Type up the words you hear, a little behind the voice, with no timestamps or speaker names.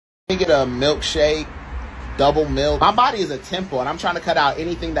You get a milkshake, double milk. My body is a temple, and I'm trying to cut out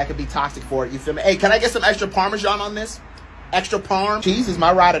anything that could be toxic for it. You feel me? Hey, can I get some extra Parmesan on this? Extra parm. Cheese is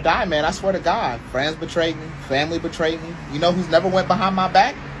my ride or die, man. I swear to God. Friends betrayed me. Family betrayed me. You know who's never went behind my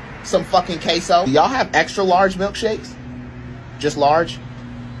back? Some fucking queso. Do y'all have extra large milkshakes? Just large?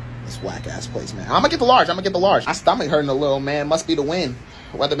 This whack ass place, man. I'm gonna get the large. My stomach hurting a little, man. Must be the wind.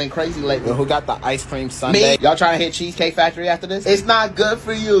 Weather been crazy lately. Yo, who got the ice cream sundae? Y'all trying to hit Cheesecake Factory after this? It's not good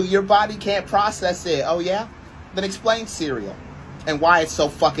for you. Your body can't process it. Oh yeah? Then explain cereal and why it's so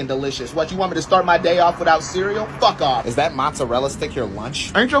fucking delicious. What, you want me to start my day off without cereal? Fuck off. Is that mozzarella stick your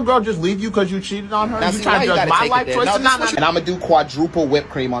lunch? Ain't your girl just leave you because you cheated on her? Now, you trying to judge my life choices? No. And I'm gonna do quadruple whipped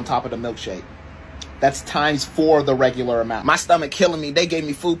cream on top of the milkshake. That's ×4 the regular amount. My stomach killing me. They gave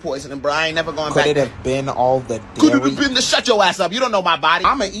me food poisoning, bro. I ain't never going back. Could it have been all the dairy? Could it have been to shut your ass up? You don't know my body.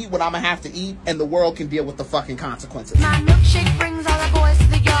 I'm gonna eat what I'm gonna have to eat, and the world can deal with the fucking consequences. My milkshake